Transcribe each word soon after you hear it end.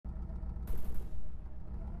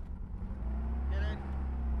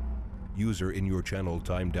User in your channel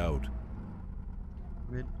timed out.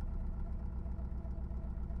 Good.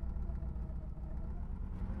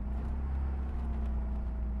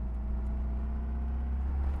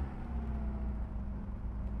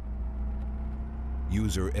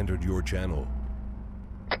 User entered your channel.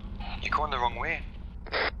 You're going the wrong way.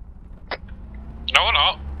 No, we're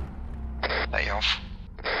not. Let you off.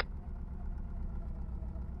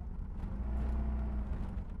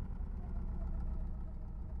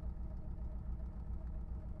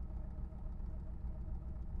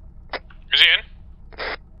 Is he in?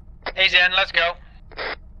 He's in, let's go.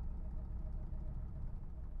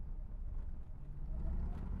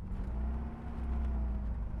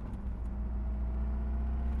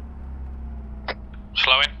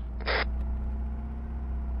 Slowing.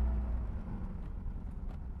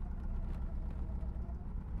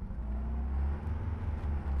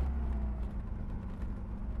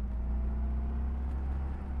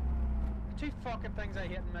 Two fucking things I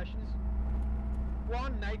hate in missions.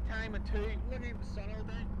 One, nighttime, and two, looking at the sun all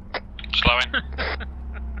day. Slowing.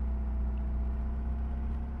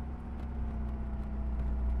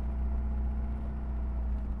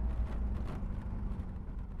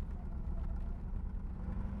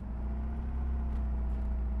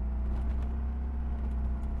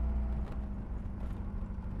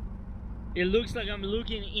 It looks like I'm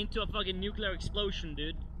looking into a fucking nuclear explosion,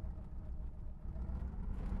 dude.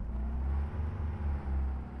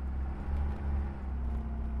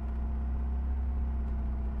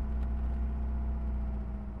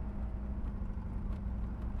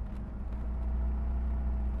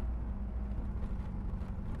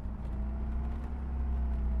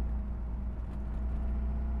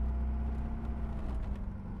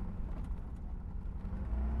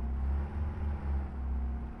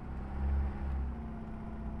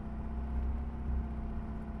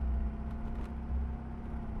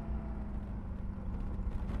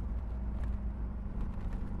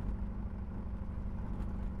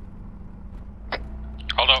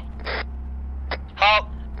 Hold up. Halt!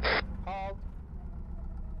 Halt.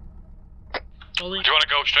 Holding. Do you want to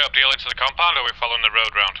go straight up the hill into the compound, or are we following the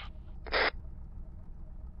road round?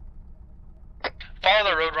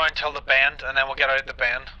 Follow the road round till the bend, and then we'll get out the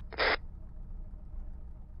bend.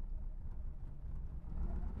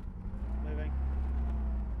 Moving.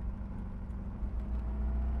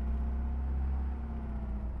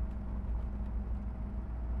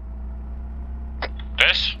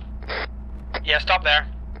 This? Yeah, stop there.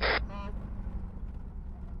 Halt.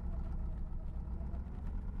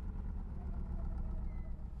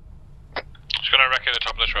 Just gonna wreck at the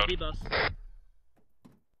top of this road. B-bus.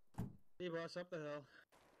 Hey boss, up the hill.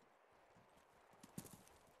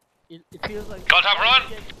 It feels like... Contact, run!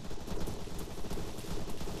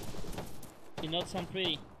 You're not some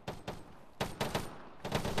pretty.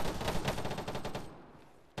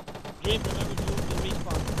 Drift, remember to move to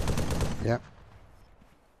respawn. Yeah.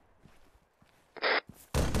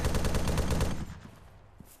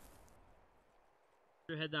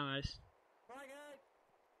 Your head down, guys.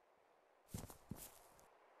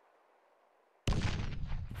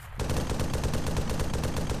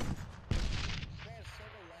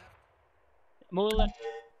 More left.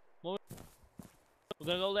 More. We're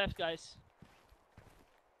gonna go left, guys.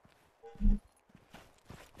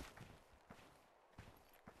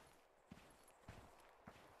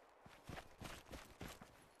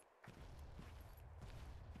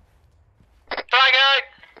 Frag out!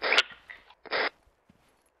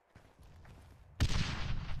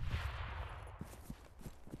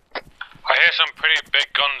 I hear some pretty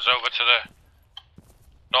big guns over to the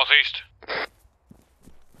northeast.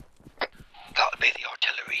 That'll be the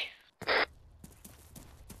artillery.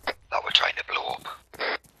 That we're trying to blow up.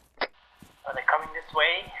 Are they coming this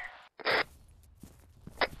way?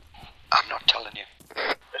 I'm not telling you.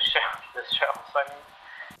 The shells, I mean.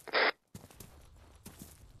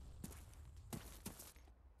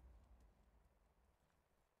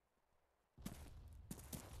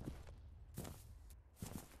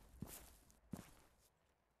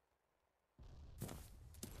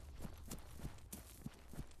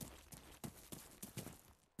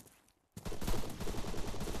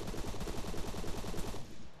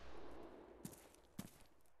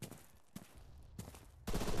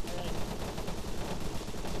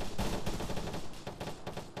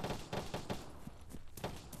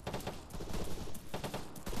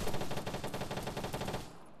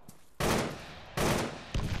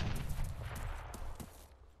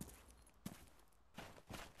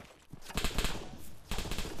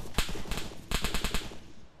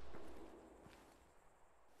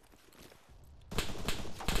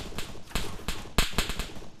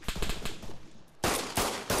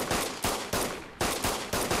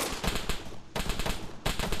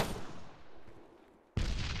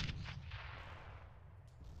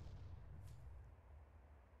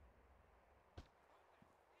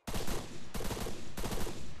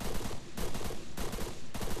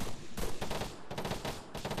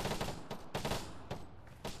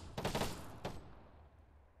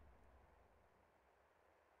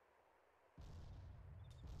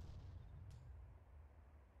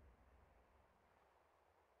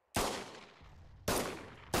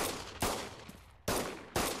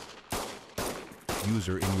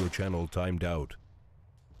 User in your channel timed out.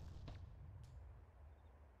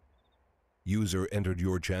 User entered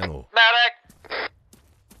your channel. Medic!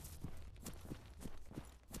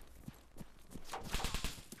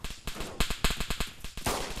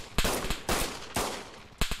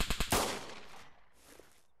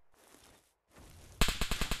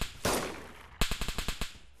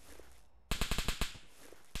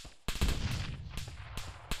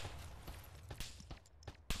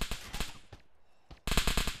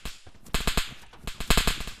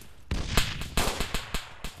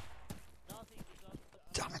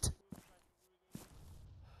 Damn it.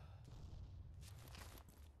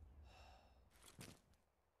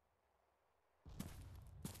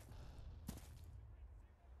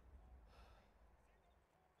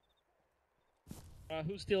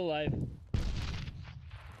 Who's still alive?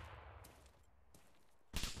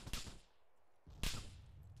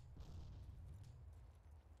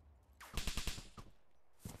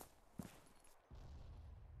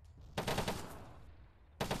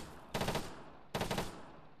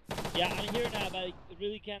 Yeah, I'm here now, but I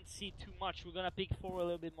really can't see too much. We're gonna peek forward a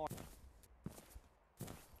little bit more.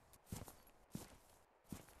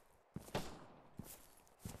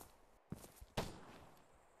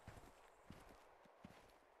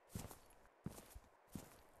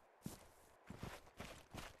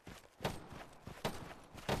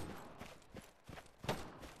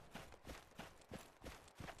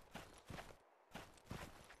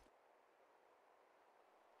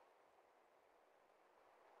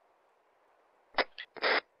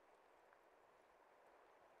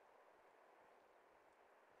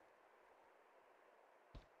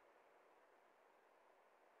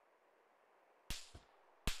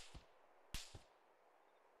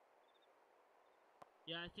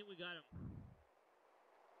 Yeah, I think we got him.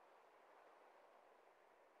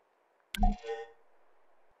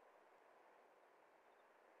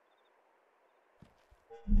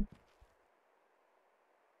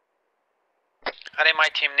 Any of my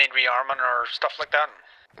team need rearming or stuff like that?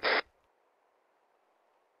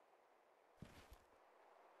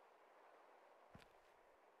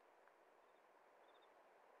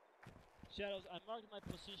 Shadows, I marked my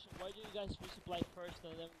position. Why do you guys resupply first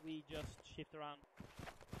and then we just shift around?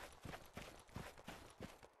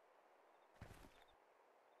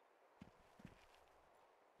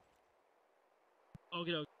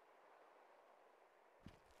 Okay, okay.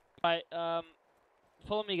 Alright,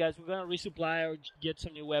 follow me guys. We're gonna resupply or get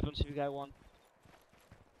some new weapons if you guys want.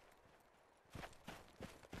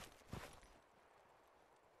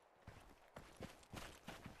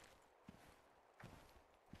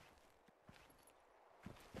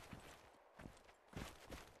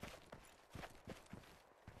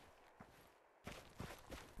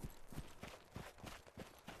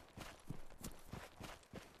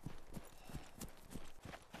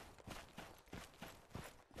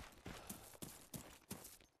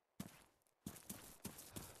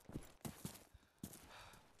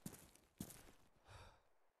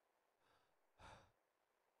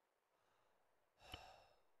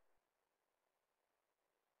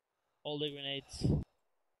 All the grenades.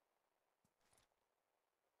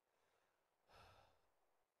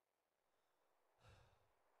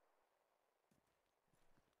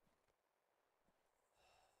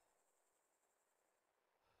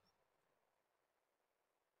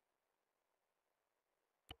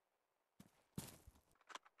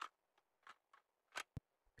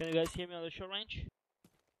 Can you guys hear me on the short range?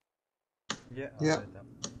 Yeah.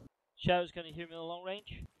 Shadows, can you hear me on the long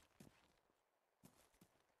range?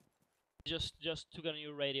 Just took a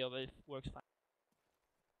new radio, but it works fine.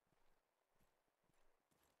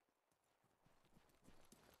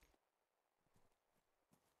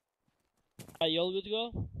 Are you all good to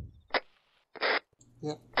go?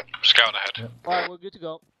 Yeah. Scout ahead. Yeah. Alright, we're good to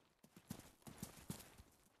go.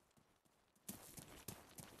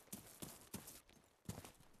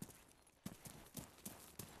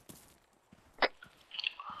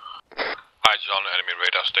 Eyes on enemy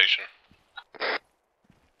radar station.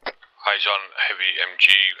 Eyes on heavy MG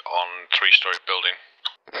on 3-story building.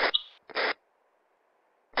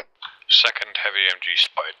 Second heavy MG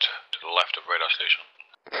spotted to the left of radar station.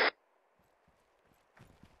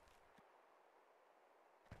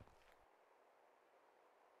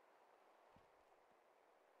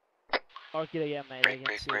 Mark it again, mate. I can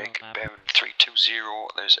see it on the map. Bearing 320,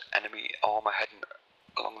 there's enemy Arma heading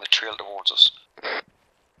along the trail towards us.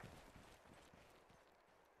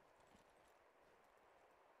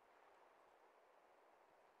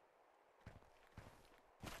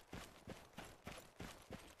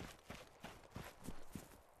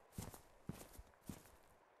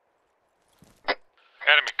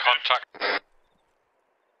 Enemy contact.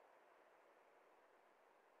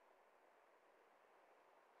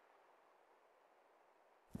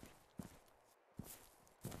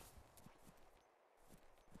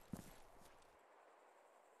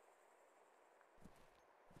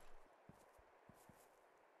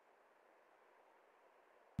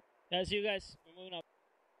 Yeah, see you guys. We're moving up.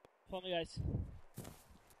 Follow me, guys.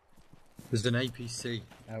 There's an APC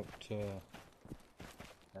out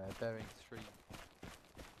bearing 3.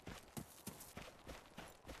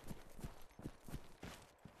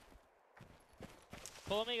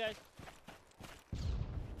 Follow me, guys.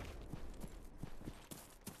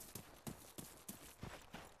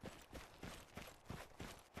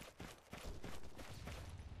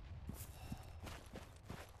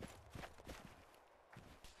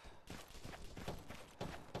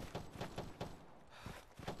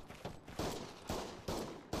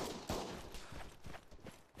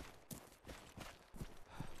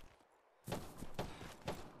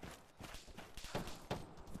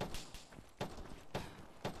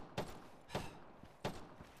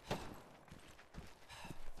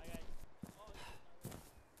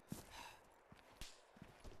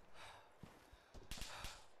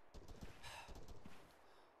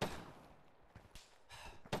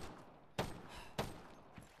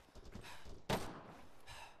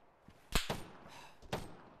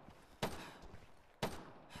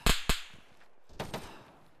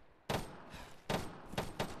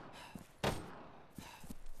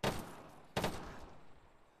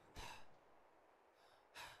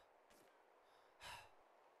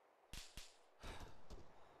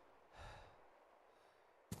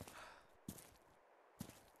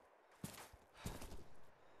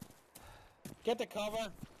 Get the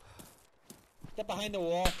cover. Get behind the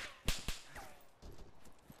wall.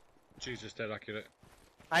 Jesus, dead accurate.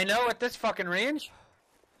 I know, at this fucking range.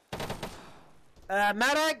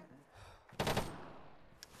 Medic!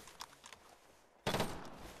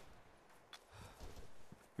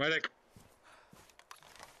 Medic!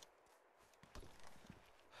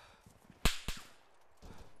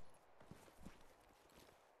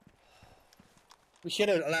 We should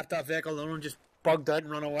have left that vehicle alone and just bugged out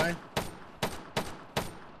and run away.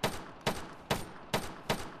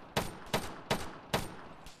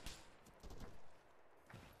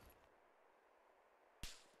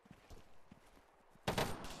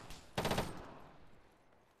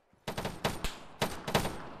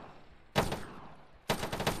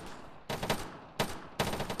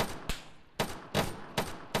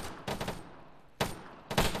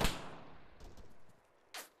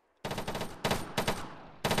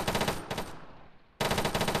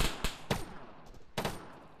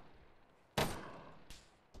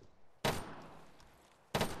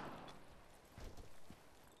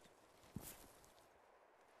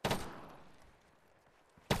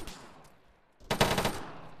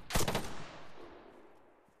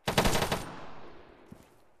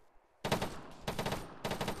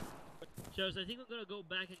 Shows, I think we're gonna go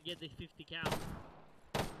back and get the 50 cal.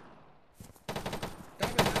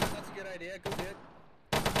 That's a good idea. Go do it.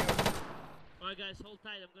 Alright guys, hold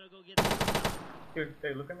tight. I'm gonna go get the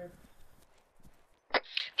Hey, look at me.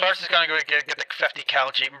 Flores is gonna go get the 50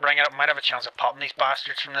 cal Jeep and bring it up. Might have a chance of popping these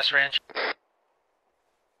bastards from this range.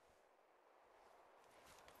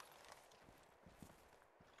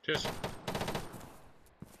 Just...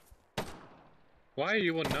 Why are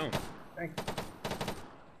you unknown? Thanks.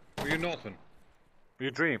 Were you Northman? Were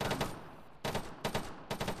you Dream?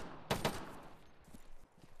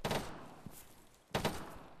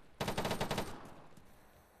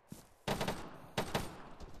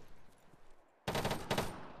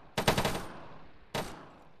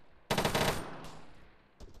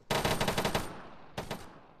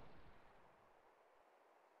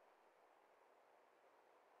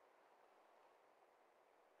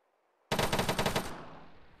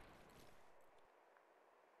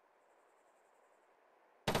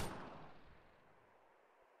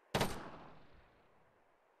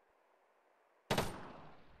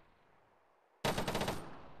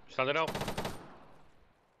 Stand it out.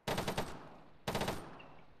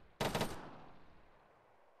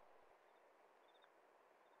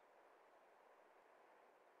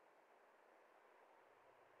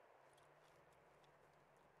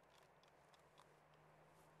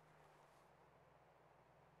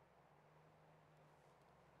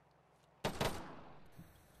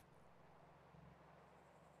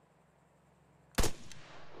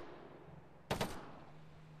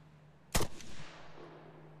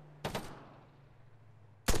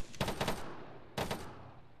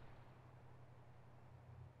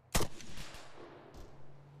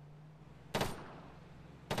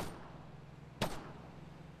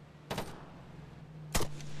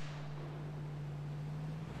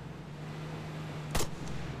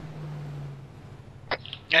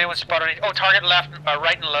 Anyone spot anything? Oh, target left,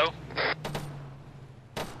 right and low.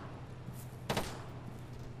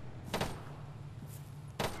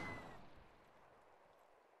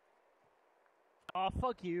 Oh fuck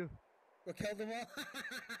fuck you. We killed them all.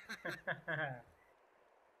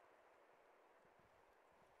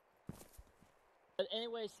 But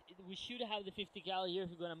anyways, we should have the 50 cal here if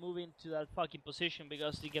we're gonna move into that fucking position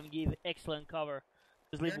because you can give excellent cover.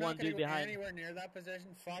 Just leave You're one not gonna dude go behind. anywhere near that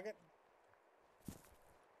position. Fuck it.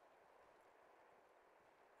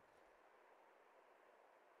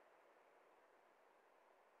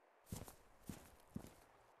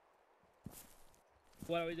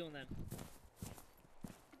 What are we doing then?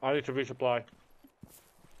 I need to resupply.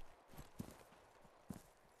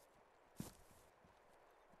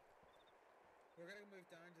 We're gonna move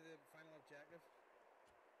down to the final objective.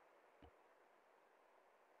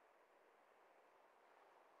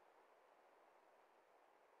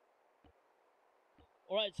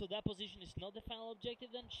 Alright, so that position is not the final objective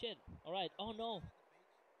then? Shit. Alright, oh no.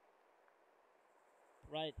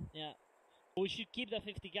 Right, yeah. We should keep that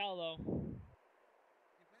 50 cal though. You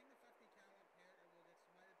bring the 50 cal up here, it will get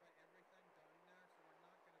smited by everything down there, so we're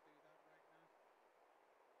not gonna do that right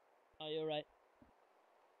now. Oh, you're right.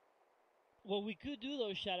 What we could do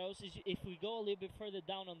though, Shadows, is if we go a little bit further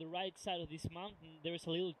down on the right side of this mountain, there's a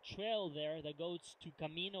little trail there that goes to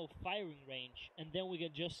Camino firing range, and then we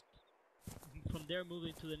can just from there move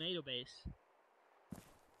into the NATO base.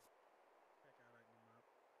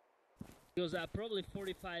 Because probably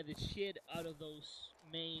 45 the shit out of those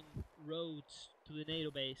main roads to the NATO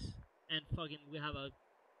base, and fucking we have a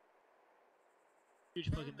huge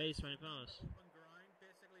fucking base right in front of us. Open ground,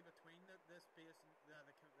 basically between this base and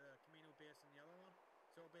the Camino base and the other one,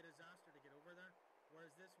 so it'll be a disaster to get over there.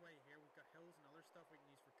 Whereas this way here, we've got hills and other stuff we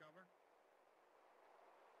can use for cover.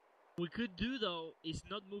 We could do though is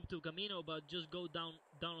not move to Camino, but just go down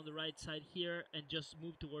on the right side here and just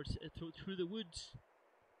move towards through the woods.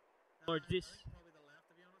 Or this. I think probably the left,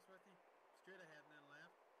 to be honest with you. Straight ahead and then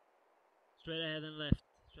left. Straight ahead and left.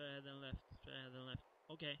 Straight ahead and left. Straight ahead and left.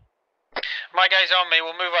 Okay. My guy's on me,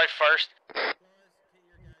 we'll move out first. Boys, get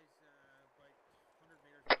your guys about 100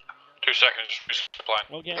 meters behind us. 2 seconds, just resupplying.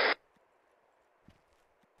 Okay.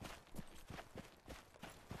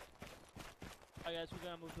 Alright guys, we're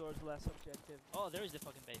gonna move towards the last objective. Oh, there is the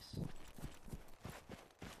fucking base.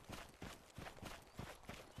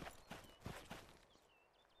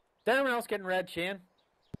 Is anyone else getting red chain?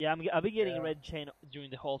 Yeah, I've been getting a red chain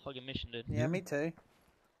during the whole fucking mission, dude. Yeah, me too.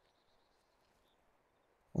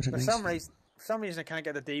 For some reason I can't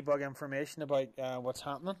get the debug information about what's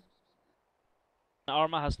happening.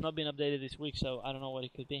 Arma has not been updated this week, so I don't know what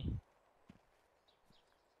it could be.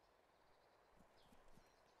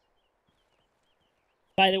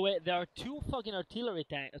 By the way, there are two fucking artillery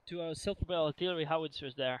two self-propelled artillery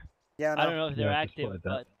howitzers there. Yeah, I don't know if they're Yeah, I active, spotted that.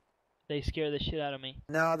 but they scare the shit out of me.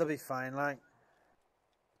 No, they'll be fine. Like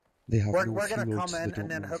They have we're no gonna fuel, come so they in don't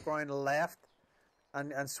and then move. hook around left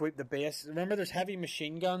and sweep the base. Remember, there's heavy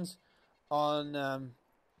machine guns on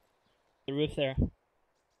The roof there.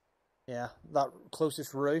 yeah, that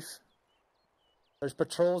closest roof. There's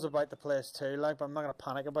patrols about the place too, like, but I'm not gonna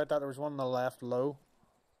panic about that. There was one on the left, low.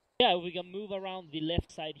 Yeah, we can move around the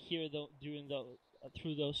left side here though during the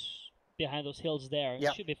through those behind those hills there.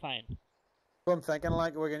 Yep. It should be fine. So I'm thinking,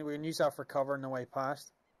 like, we can use that for cover on the way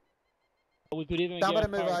past. We could even Damn get it, a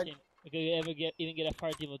move fire out. team. We could even get a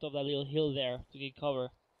fire team on top of that little hill there to get cover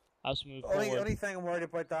as we move Only forward. thing I'm worried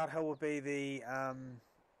about that hill would be the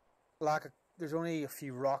lack of. There's only a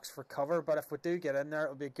few rocks for cover, but if we do get in there,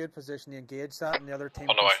 it'll be a good position to engage that, and the other team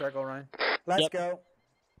On the can way. circle around. Let's Yep. go.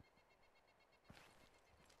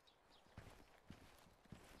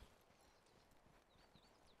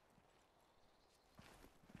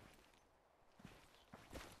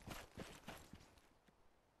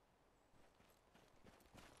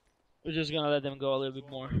 We're just gonna let them go a little bit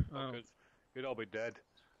more. You'd all be dead.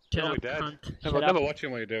 Shut You'll up, be dead. cunt. Never, Shut never up.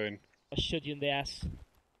 watching what you're doing. I'll shoot you in the ass.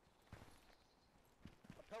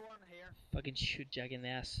 I'll put one here. Fucking shoot Jack in the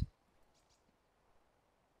ass.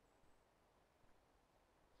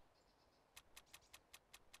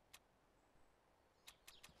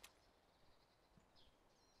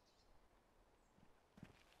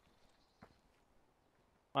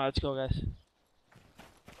 Alright, let's go, guys.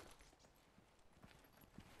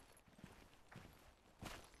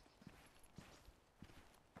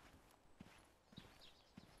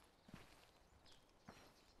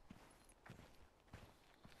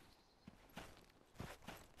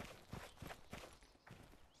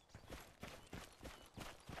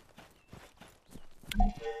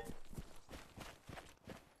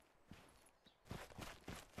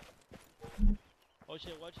 Oh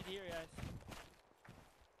shit, watch it here, guys.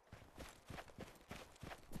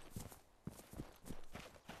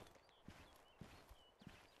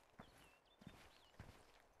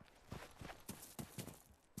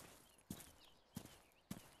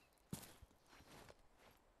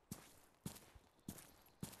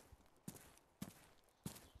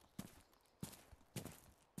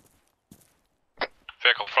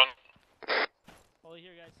 front. Hold it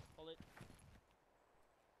here, guys. Hold it.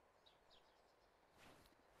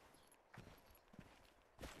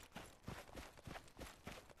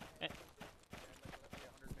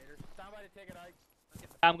 Stand by to take it out.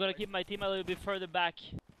 I'm gonna keep my team a little bit further back.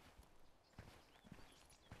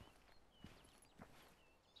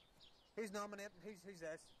 Who's nominating? Who's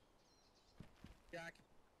this? Jack.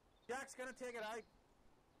 Jack's gonna take it out.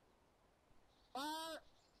 Move.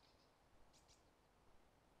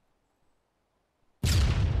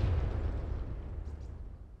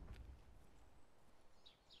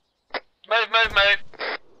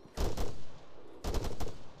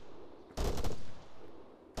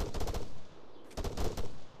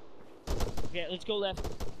 Okay, let's go left.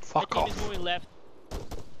 Fuck My team off. is moving left.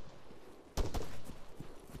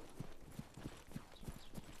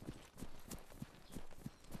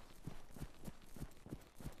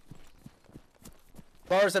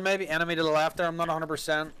 Lars, there may be enemy to the left there. I'm not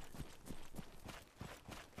 100%.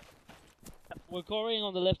 We're covering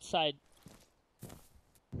on the left side.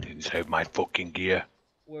 Inside my fucking gear.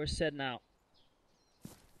 We're set now.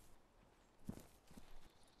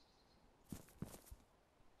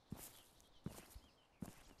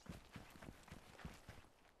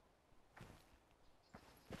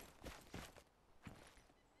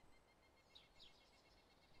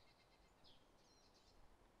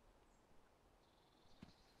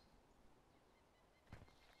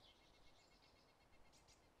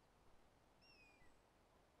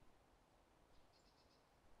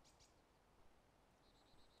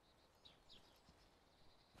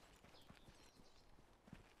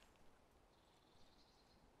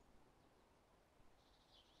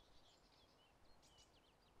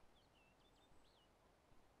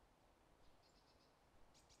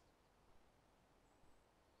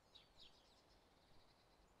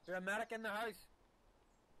 Is there a medic in the house?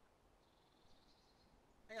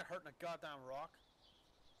 I got hurt in a goddamn rock.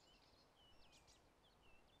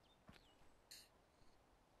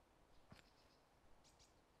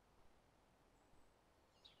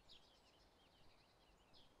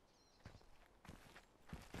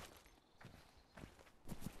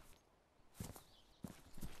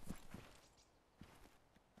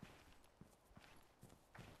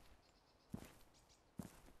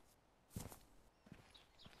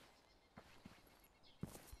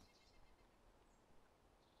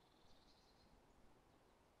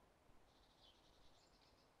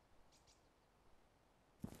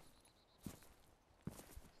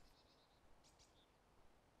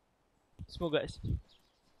 Smoke, guys.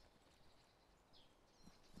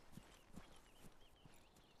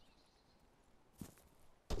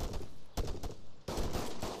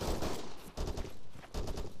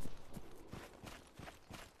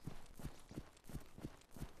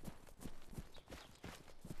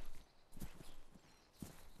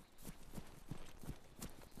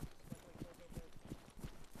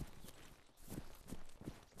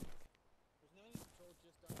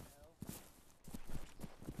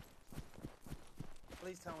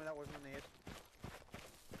 Please tell me that wasn't an aid.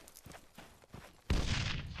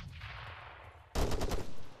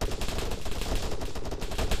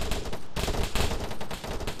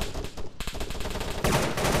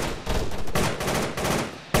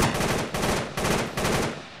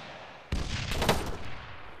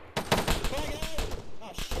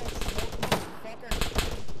 Oh shit, motherfucker.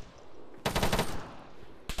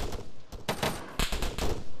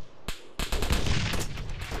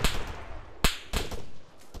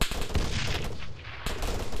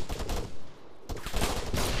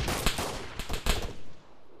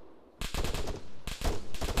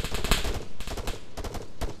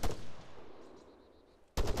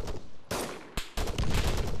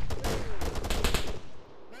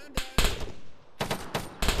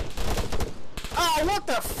 Oh, what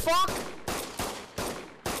the fuck?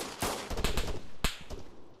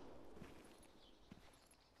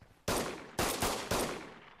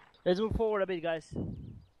 Let's move forward a bit, guys.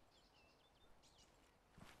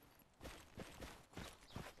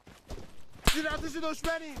 زیر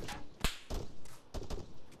دشمنی.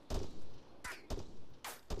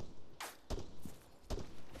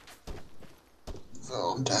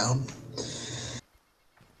 Oh, I'm down.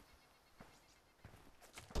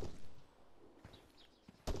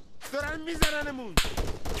 دارن میزننمون.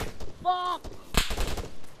 Fuck!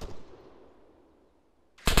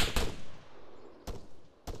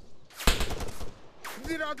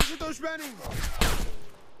 زیر آتش دشمنی.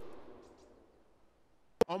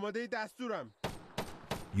 آماده دستورم.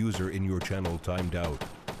 User in your channel timed out.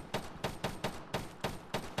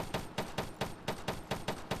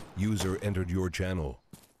 User entered your channel.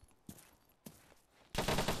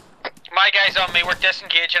 My guys on me, we're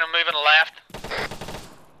disengaging and moving left.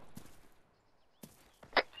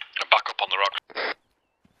 I'm back up on the rock.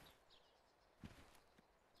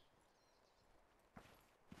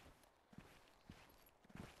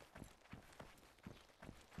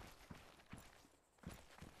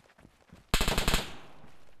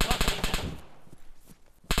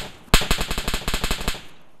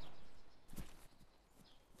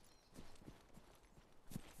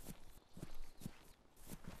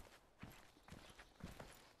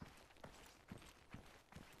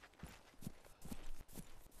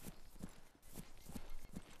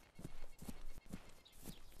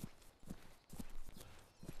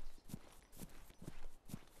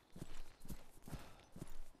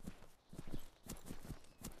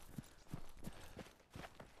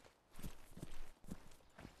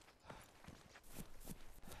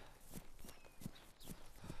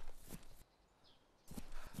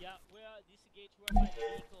 Yeah, we're disengaged. We're by the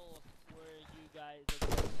vehicle where you guys are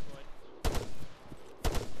destroyed.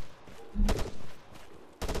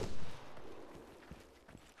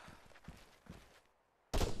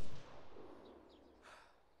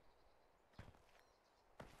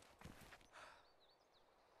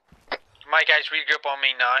 My guys, regroup on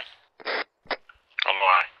me now. On the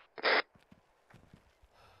way.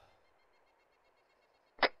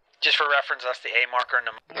 Just for reference, that's the A marker in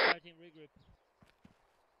the... My fire team regroup.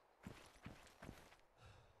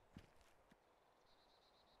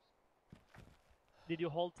 Did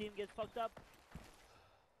your whole team get fucked up?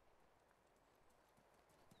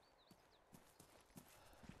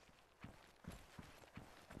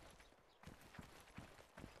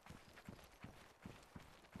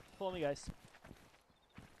 Follow me, guys.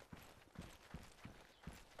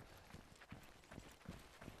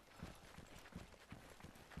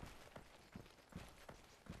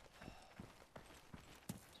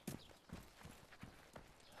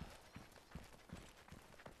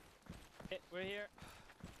 Okay, we're here.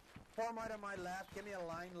 Form out on my left, give me a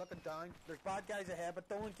line, looking down. There's bad guys ahead, but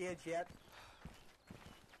don't engage yet.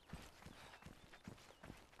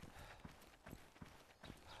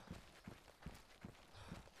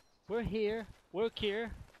 We're here. We're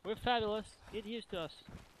here. We're fabulous. Get used to us.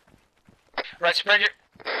 Right, spread your...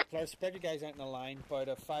 Now spread your guys out in a line, about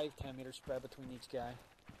a 5-10 meter spread between each guy.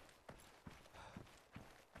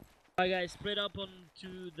 Alright guys, spread up on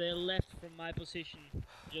to the left from my position.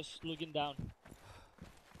 Just looking down.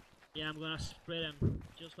 Yeah, I'm gonna spread them,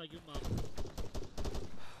 just like your mom.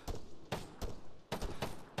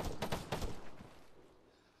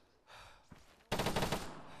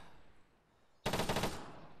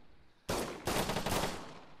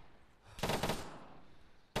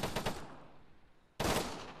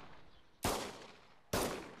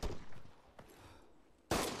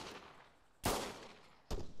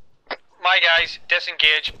 My guys,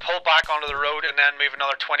 disengage, pull back onto the road, and then move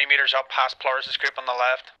another 20 meters up past Polaris' group on the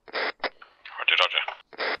left. Roger,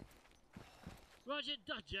 Dodger. Roger,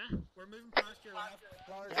 Dodger. We're moving past your left.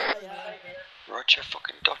 Flowers, Roger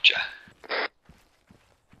fucking Dodger.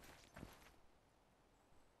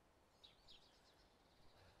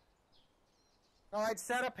 Alright,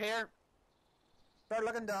 set up here. Start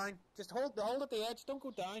looking down. Just hold at the edge. Don't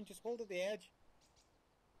go down. Just hold at the edge.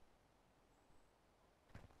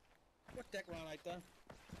 What deck ran out there?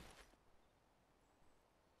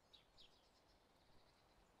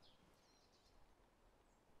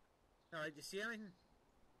 Alright, you see anything?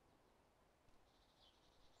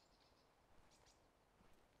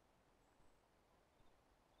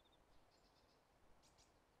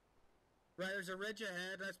 Right, there's a ridge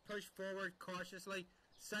ahead. Let's push forward cautiously.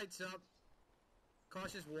 Sights up.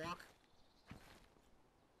 Cautious walk.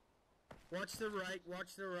 Watch the right,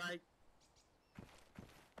 watch the right.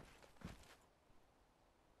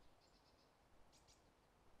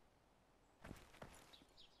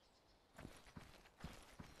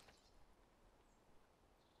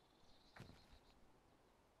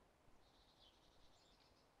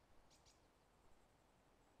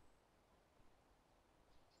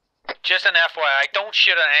 Just an FYI, don't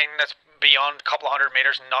shoot at anything that's beyond a couple of 100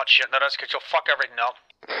 meters and not shooting at us, because you'll fuck everything up.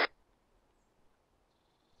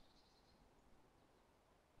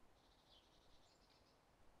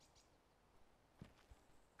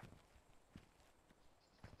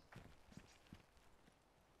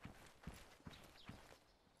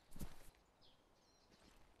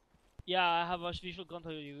 Yeah, I have a visual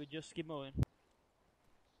contact with you. Just keep moving.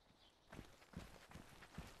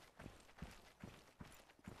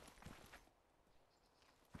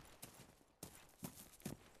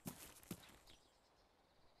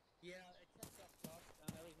 Yeah, it kicks up dust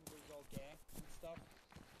and everything goes all gay and stuff.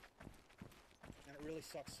 And it really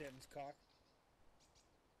sucks Satan's cock.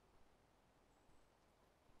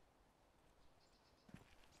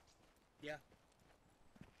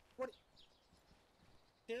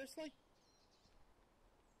 Seriously?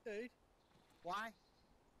 Dude. Why?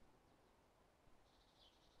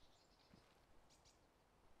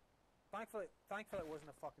 Thankfully it wasn't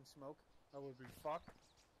a fucking smoke. I would be fucked.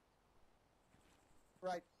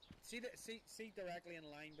 Right. See directly in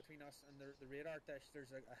line between us and the radar dish, there's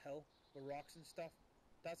a hill with rocks and stuff.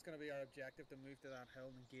 That's going to be our objective, to move to that hill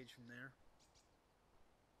and engage from there.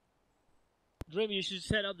 Dream, you should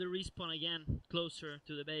set up the respawn again, closer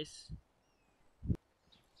to the base.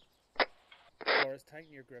 Boris,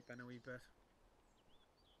 tighten your grip in a wee bit.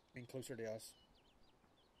 Being closer to us.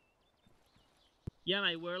 Yeah,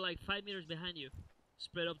 mate, we're like 5 meters behind you.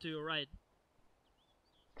 Spread up to your right.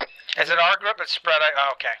 Is it our group? It's spread out.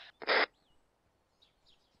 Oh, okay.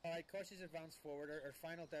 Alright, cautious advance forward. Our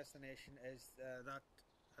final destination is that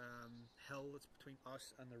hill that's between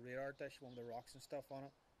us and the radar dish, one with the rocks and stuff on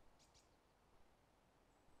it.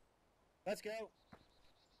 Let's go!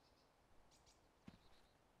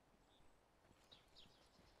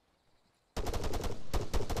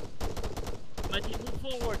 My team, move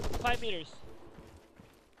forward, 5 meters.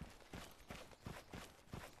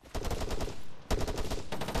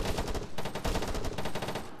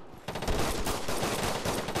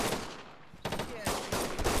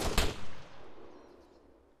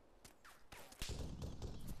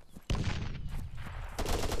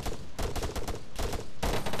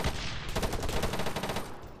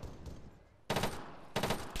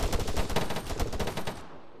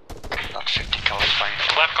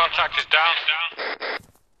 Left contact is down.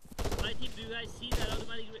 My team, do you guys see that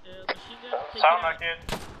automatic machine gun? Take Sound it like out. it.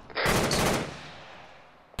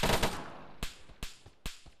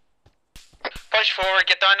 Push forward,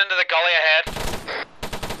 get down into the gully ahead.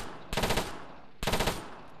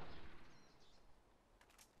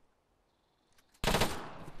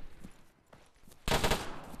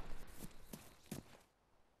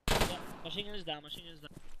 Yeah, machine gun is down, machine gun is down.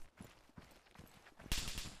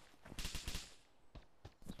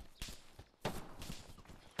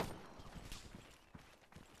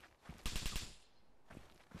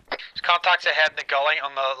 There's contacts ahead in the gully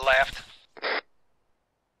on the left.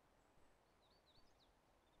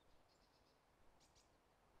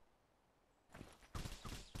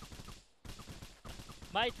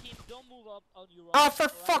 My team, don't move up on your own. Oh, for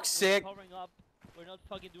alright? fuck's sake! We're covering up. We're not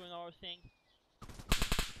fucking doing our thing.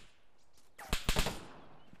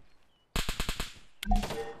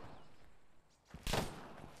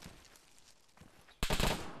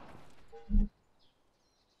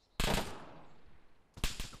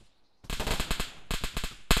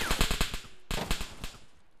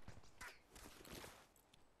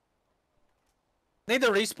 Need the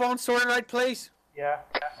respawn sorted out, please? Yeah.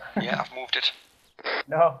 Yeah, I've moved it.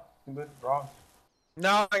 No, you moved it wrong.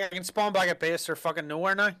 No, I can spawn back at base or fucking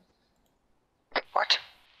nowhere now. What?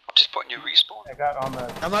 I'm just putting you respawn. I got on the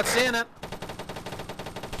I'm not seeing it.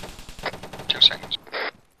 2 seconds.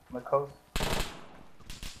 coast.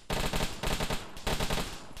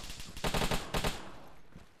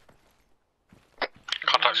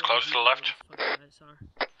 Contact's close to the left.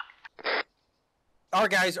 Our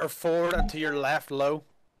guys are forward and to your left, low.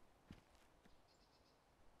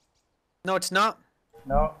 No, it's not.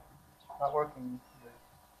 No, it's not working.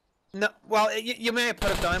 No, well, you may have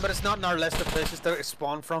put it down, but it's not in our list of places to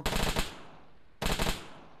spawn from.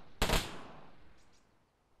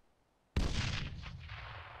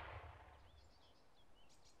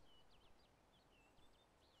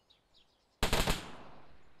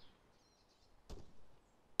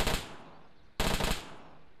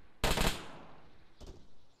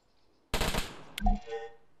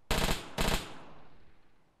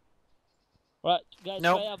 Right, guys,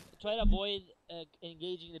 Nope. try to avoid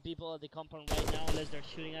engaging the people at the compound right now unless they're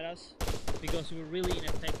shooting at us, because we're really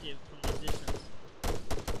ineffective from this distance.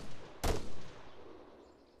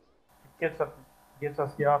 Gives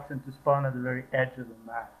us the option to spawn at the very edge of the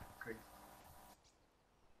map. Great.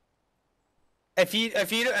 If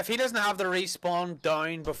he doesn't have the respawn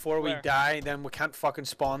down before we Where? die, then we can't fucking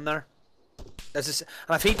spawn there. This is,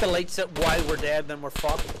 and if he deletes it while we're dead, then we're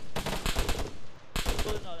fucked.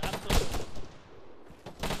 Absolutely not, absolutely not.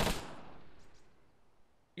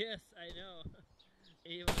 Yes, I know.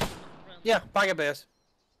 Even friendly. Yeah, back at base.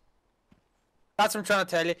 That's what I'm trying to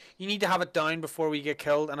tell you. You need to have it down before we get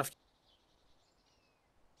killed, and if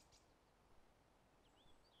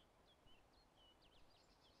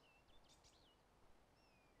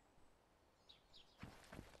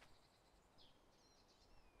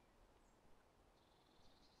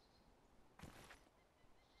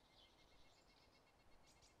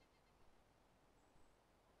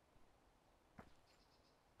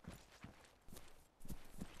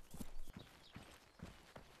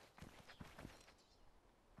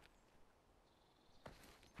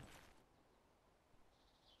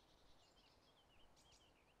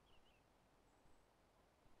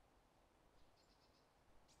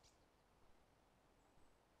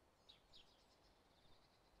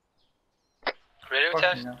Radio Of course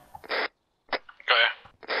test? you know. Got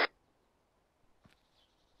ya.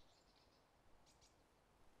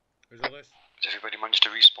 Who's all this? Has everybody managed to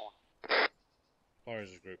respawn? Or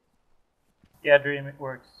is this group? Yeah, Dream, it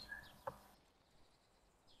works.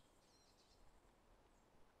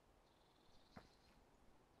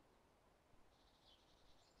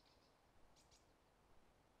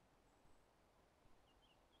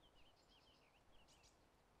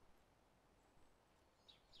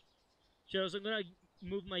 Charles, I'm gonna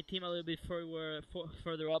move my team a little bit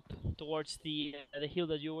further up towards the hill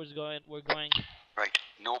that you were going. Right,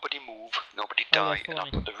 nobody move, nobody Oh, die, that's and I'll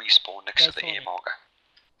fine. put the respawn next That's to the A fine.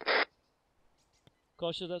 marker.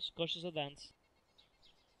 Cautious advance.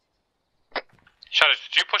 Shadows,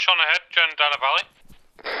 did you push on ahead down the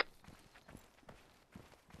valley?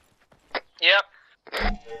 Yep.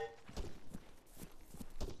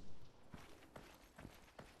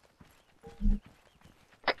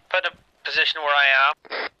 Put in a position where I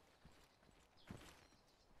am.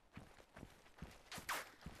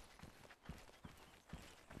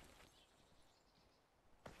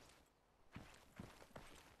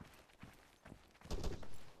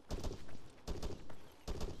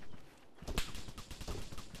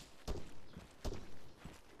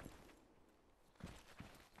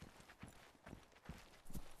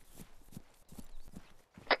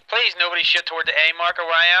 Please, nobody shoot toward the A marker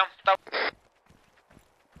where I am.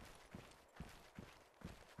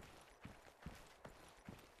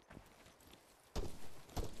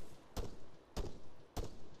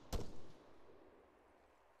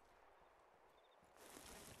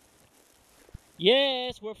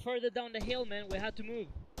 Yes, we're further down the hill, man. We had to move.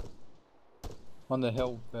 On the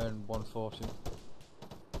hill, bearing 140.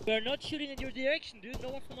 We're not shooting in your direction, dude. No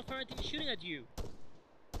one from the fire team is shooting at you.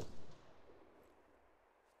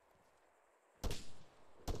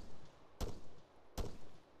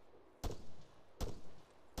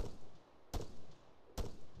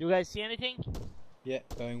 You guys see anything? Yeah,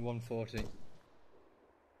 bearing 140.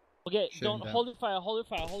 Okay, Shooting don't down. hold your fire. Hold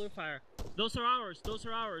your fire. Those are ours.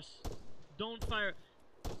 Don't fire.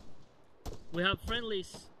 We have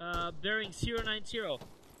friendlies bearing 090.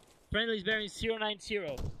 Friendlies bearing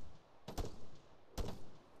 090.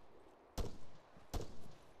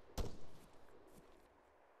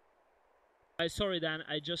 Sorry, Dan.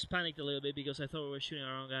 I just panicked a little bit because I thought we were shooting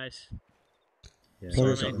our own guys. Yeah,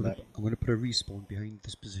 Sorry, so mate. I'm gonna put a respawn behind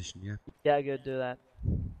this position, yeah? Yeah, good. Do that.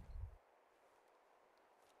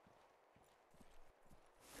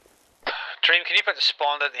 Dream, can you put the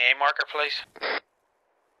spawn at the A marker, please?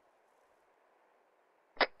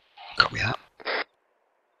 Copy that.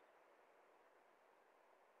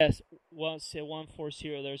 Yes,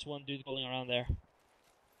 140. There's one dude going around there.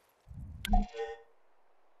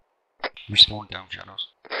 Respawn down, Shadows.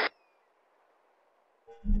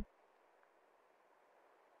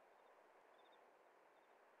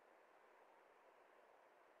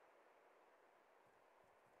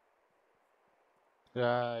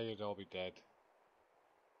 Yeah, you'd all be dead.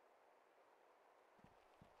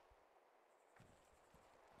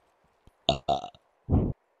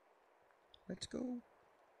 Let's go.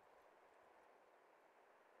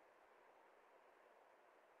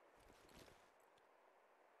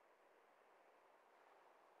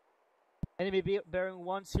 Enemy bearing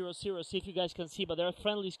 100. See if you guys can see, but there are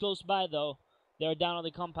friendlies close by though. They're down on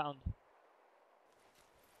the compound.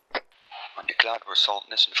 I'm glad we're assaulting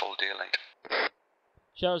this in full daylight.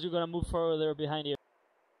 Shadows, you're gonna move further behind you.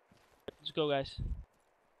 Let's go, guys.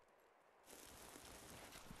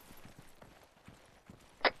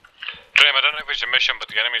 Dream, I don't know if it's a mission, but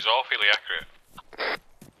the enemy's awfully accurate.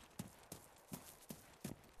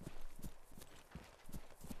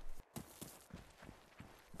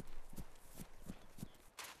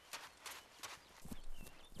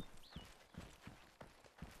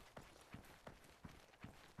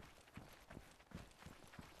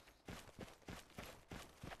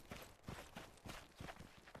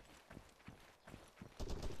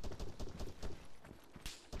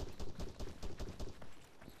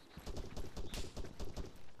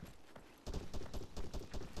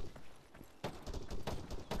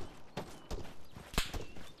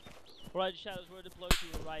 Alright, Shadows, we're deployed to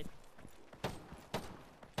your right.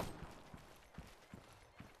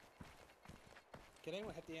 Can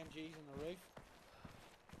anyone hit the MGs on the roof?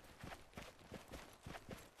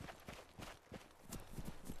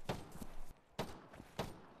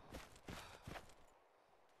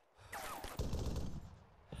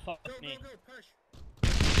 Fuck Go, me. go, go, push!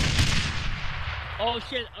 Oh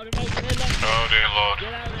shit, automatic grenade launcher. Oh dear lord.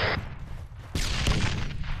 Get out of there.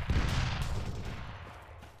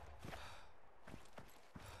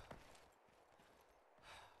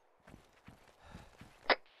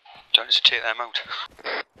 to take them out.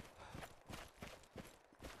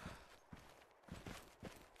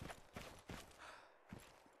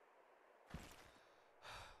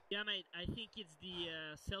 Yeah, mate, I think it's the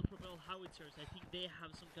self-propelled howitzers. I think they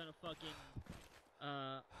have some kind of fucking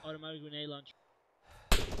automatic grenade launcher.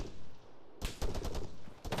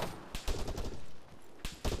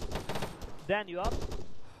 Dan, you up?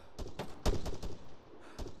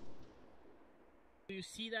 Do you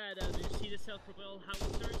see that? Do you see the self-propelled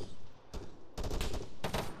howitzers?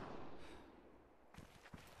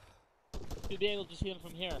 You'll be able to see them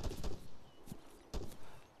from here.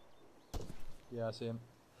 Yeah, I see him.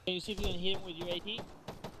 Can you see if you can hit him with your AT?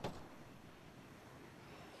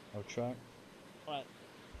 I'll try. Alright.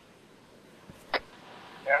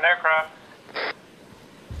 They're an aircraft.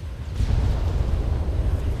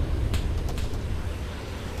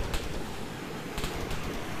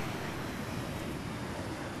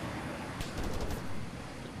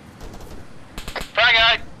 Frag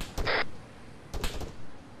out!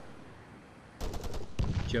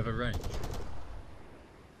 Do you have a range?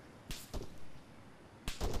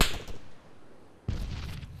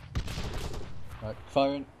 Right,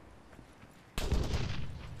 firing.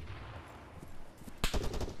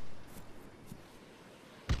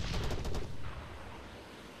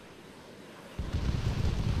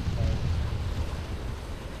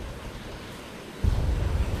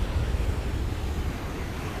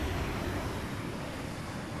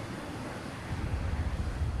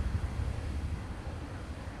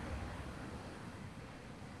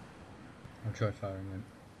 I'll try firing then.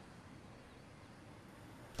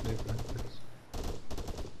 Move back, please.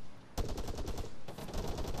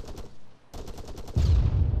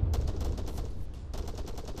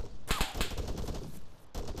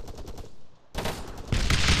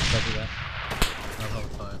 Copy that. I'll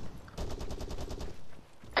hold fire.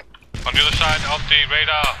 On the other side of the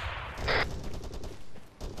radar.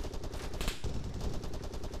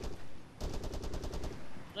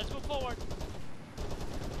 Let's move forward.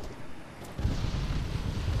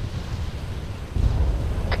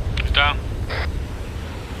 It's down.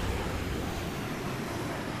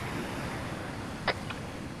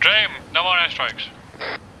 Dream, no more airstrikes.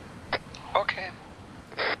 Okay.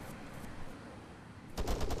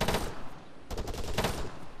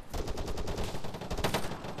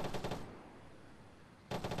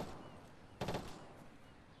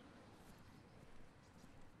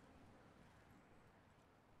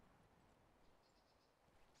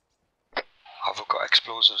 Havoc got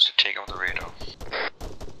explosives to take out the radar.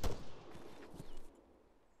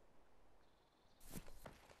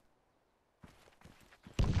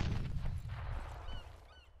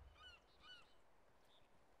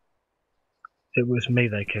 It was me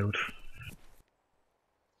they killed.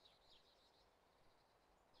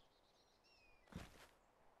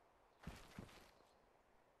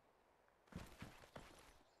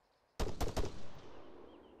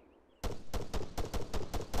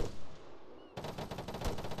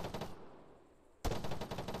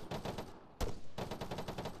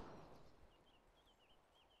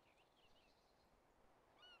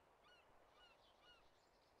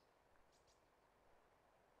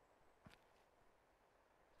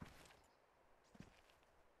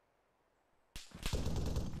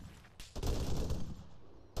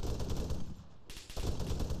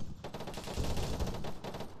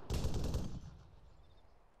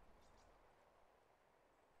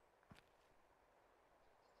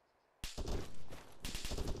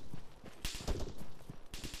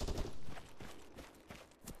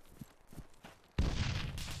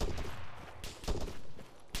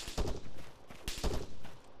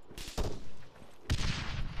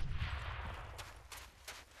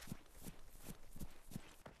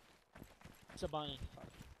 It's a bunny.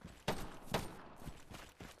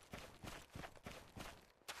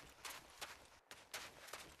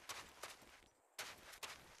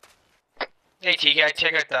 AT guy,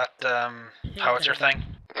 take out that howitzer thing.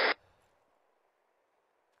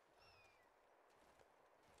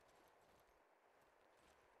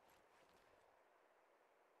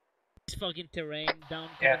 This fucking terrain coming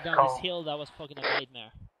Yeah, down cool. this hill, that was fucking a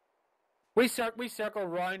nightmare. We circle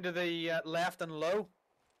round to the left and low.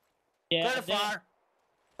 Yeah, Clear the fire.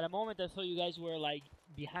 At a moment I thought you guys were like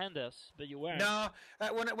behind us, but you weren't. No,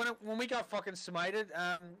 when we got fucking smited,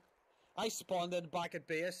 I spawned in back at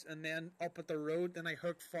base and then up at the road, then I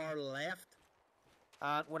hooked far left.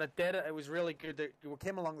 And when I did it, it was really good. We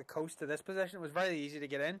came along the coast to this position. It was very easy to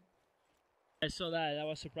get in. I saw that. I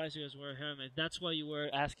was surprised you guys were here, man. That's why you were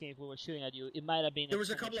asking if we were shooting at you. It might have been. There was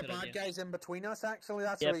a couple of bad guys in between us, actually.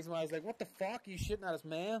 That's Yep. the reason why I was like, what the fuck? You shooting at us,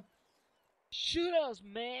 man? Shoot us,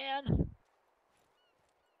 man!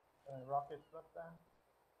 Rocket slip then?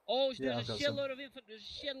 Oh, Yeah, there's a I've got some. shitload of infantry. There's a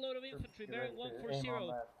shitload of infantry bearing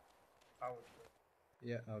 140.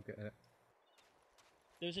 Yeah, I'll get it.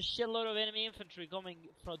 There's a shitload of enemy infantry coming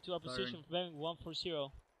from to our position bearing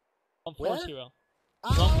 140. 140. Where?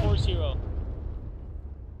 140.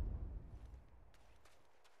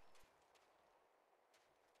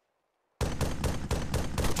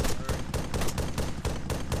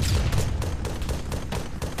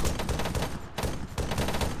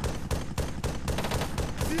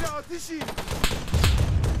 زیر آتیشی.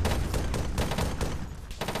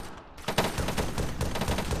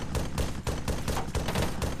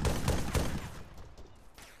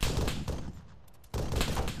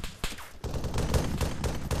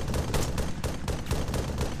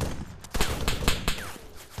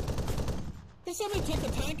 Can somebody take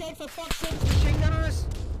the tank out for fuck's sake? Machine gunners?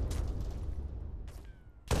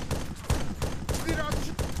 زیر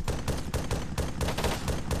آتیشی.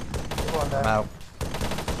 I'm out.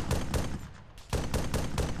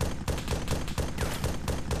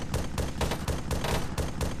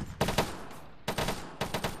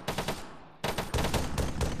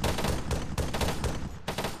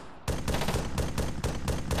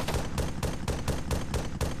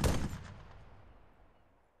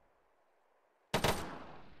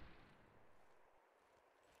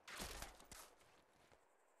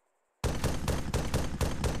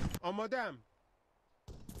 آمادم.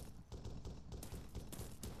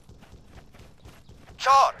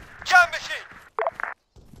 چهار جمع بشین.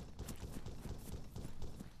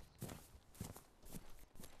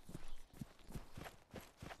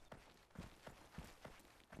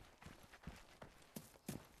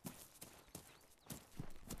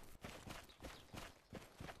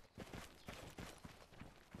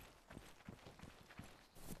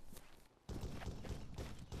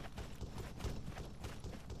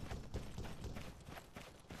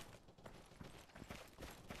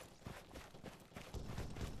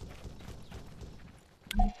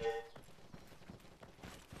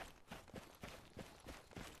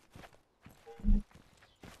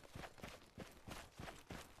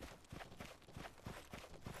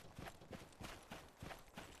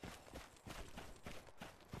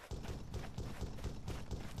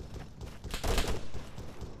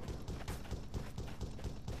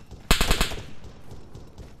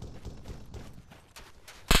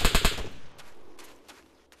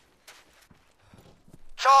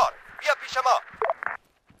 چهار بیا پیش ما.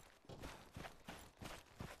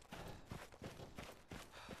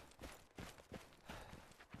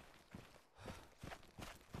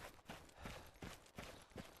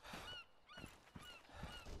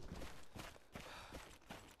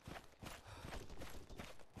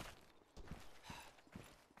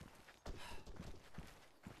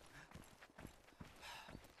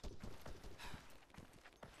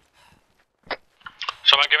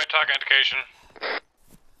 Someone give me target indication.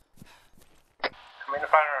 I'm in the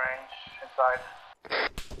firing range, inside.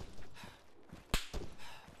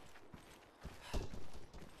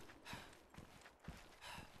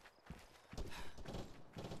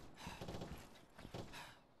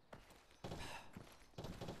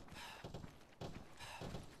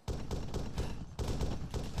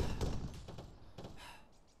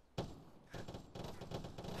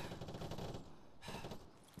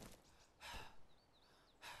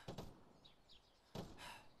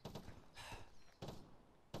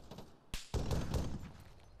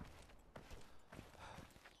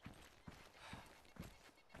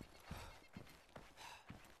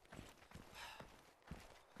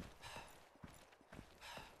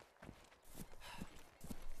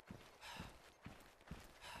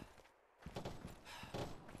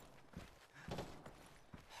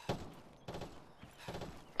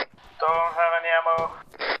 Don't have any ammo.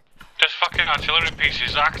 This fucking artillery piece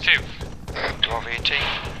is active. Do you have 18?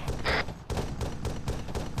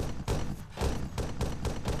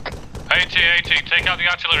 80, take out the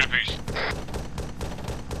artillery piece.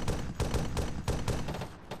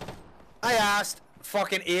 I asked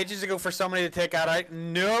fucking ages ago for somebody to take that out.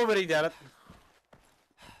 Nobody did it.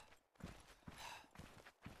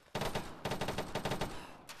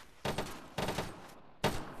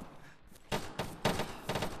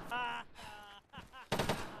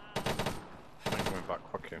 I'm coming back,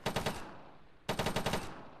 fuck you.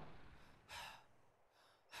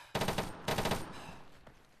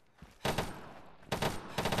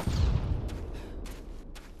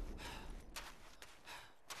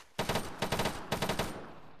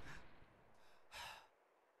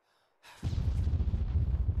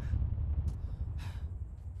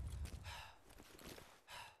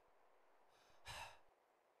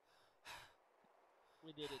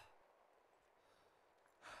 We did it.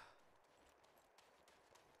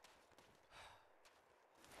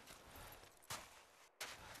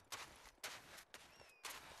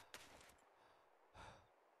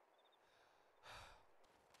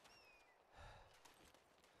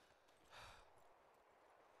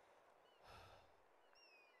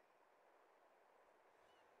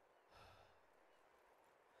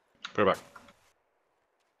 Put it back.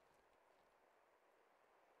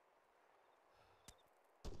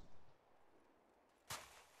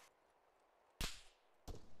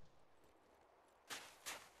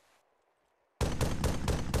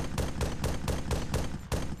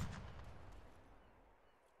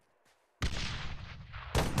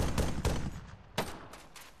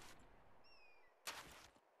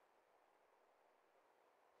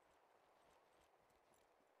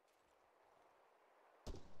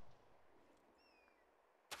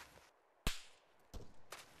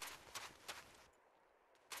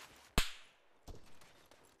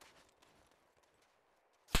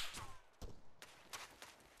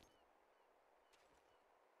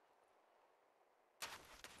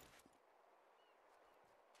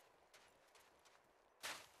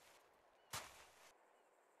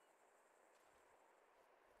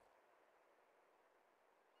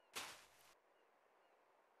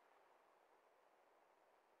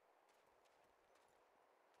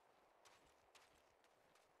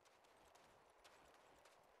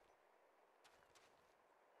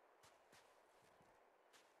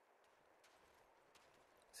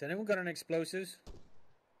 Has anyone got any explosives?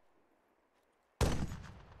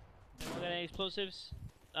 Anyone got any explosives?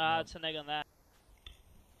 It's an egg on that.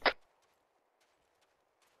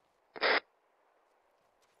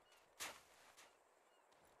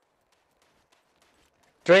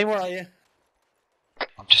 Dream, where are you?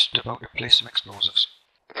 I'm just about to place some explosives.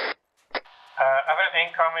 I have an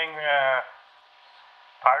incoming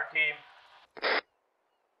fire team.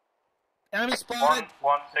 Enemy spotted!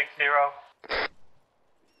 160.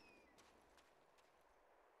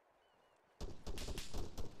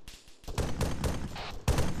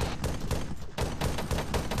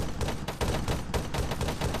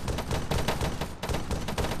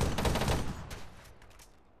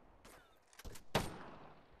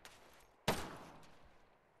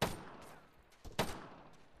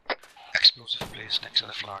 Explosive placed next to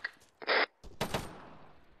the flag.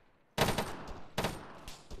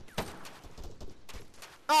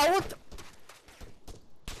 Oh, what the?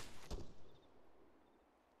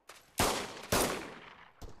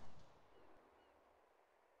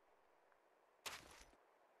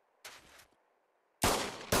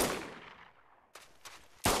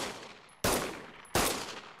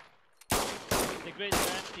 The grates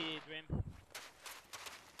are empty, Dream.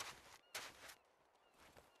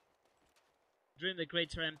 Dream, the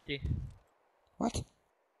grates are empty. What?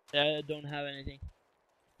 I don't have anything.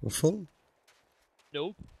 We're full?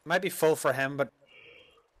 Nope. Might be full for him, but...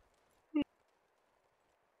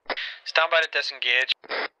 Stand by to disengage.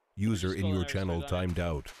 User in your channel timed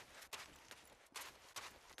out.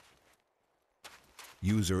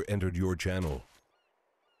 User entered your channel.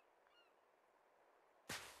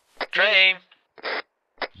 Dream.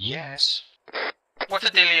 Yes. What's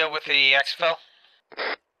the dealio with the exfil?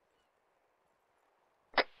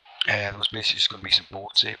 There was basically just going to be some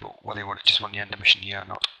boats here, but whether they would just want the end of mission here or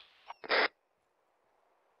not.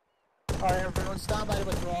 Alright, everyone, stand by to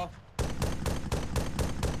withdraw.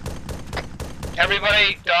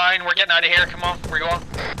 Everybody down, we're getting out of here, come on, where you going?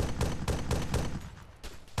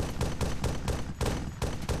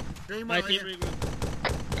 Dream, My where are team you?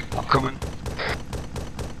 regroup. I'm coming.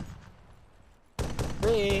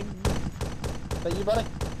 Dream. Is that you, buddy?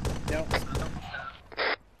 No.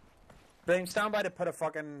 Dream, stand by to put a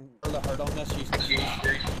fucking hurt on this. Okie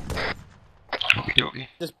dokie.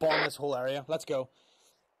 Just bomb this whole area. Let's go.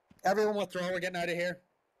 Everyone withdraw, we're getting out of here.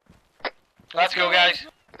 Let's go, guys.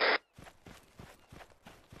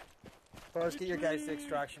 First, get your guys to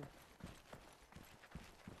extraction.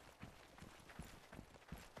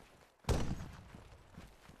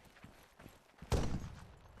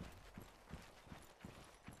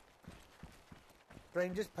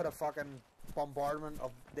 Dream, just put a fucking bombardment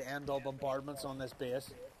of the end-all bombardments on this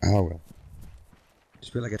base. Oh well.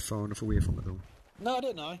 Just will I get far enough away from it though? No, I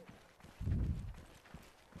didn't know.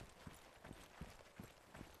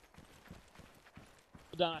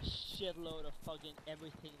 Put down a shitload of fucking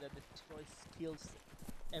everything that destroys, kills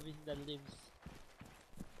everything that lives.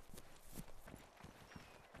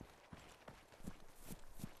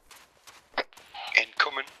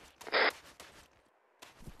 Incoming.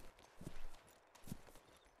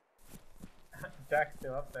 Jack's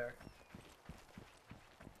still up there.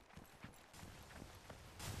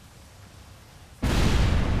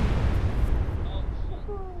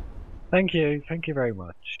 Thank you very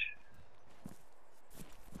much.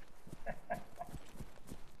 There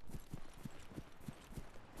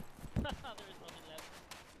is nothing left.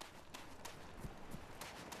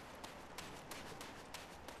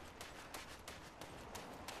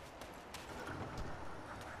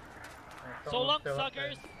 So long,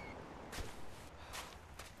 suckers!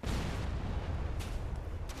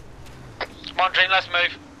 Come on, Dream, let's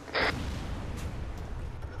move.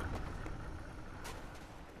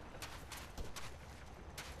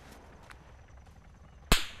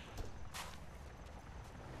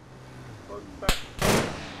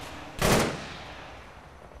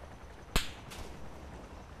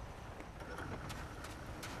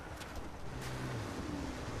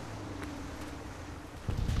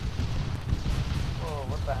 Whoa,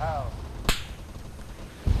 what the hell?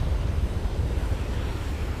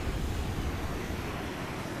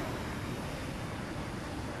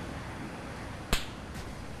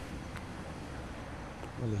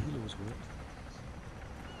 Well, the healer was worked.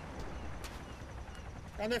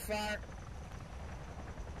 Under fire.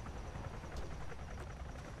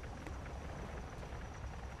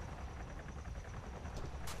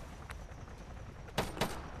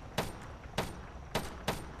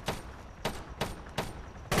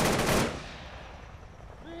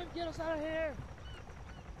 Dream, get us out of here!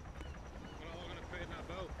 We're all gonna fit in that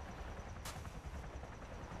boat.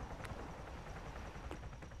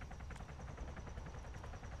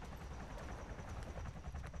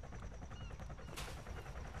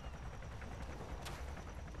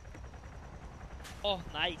 Oh,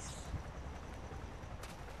 nice.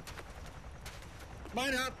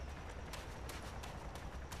 Mine up.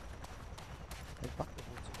 Head back the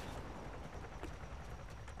woods.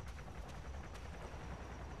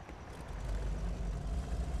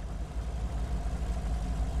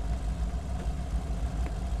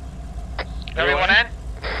 Everyone in?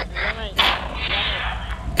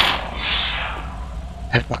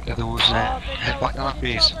 Head back to those, head back to that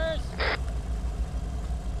base.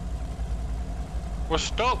 We're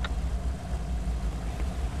stuck.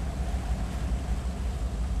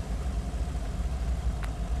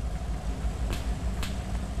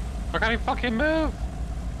 I can't even fucking move.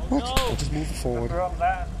 What? I'll just move it forward. From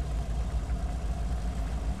that.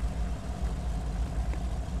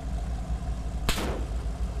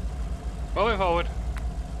 Moving forward.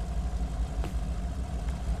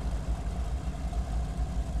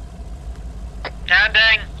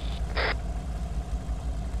 Landing.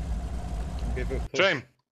 Dream.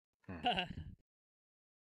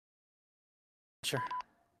 Sure.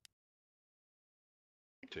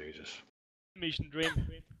 Jesus. Mission Dream.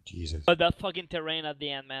 Jesus. But that fucking terrain at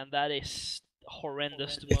the end, man, that is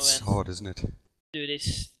horrendous to move It's in. hard, isn't it? Dude,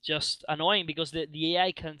 it's just annoying because the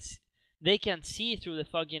AI they can see through the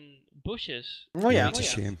fucking bushes. Oh yeah. It's a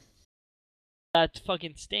shame. That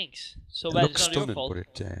fucking stinks. So It bad looks it's not your stunning, fault.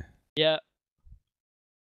 but it. Yeah.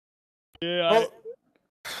 Yeah.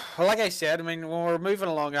 Well, like I said, I mean, when we were moving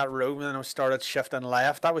along that road and then we started shifting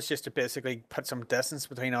left, that was just to basically put some distance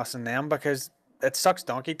between us and them because it sucks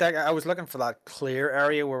donkey dick. I was looking for that clear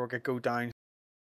area where we could go down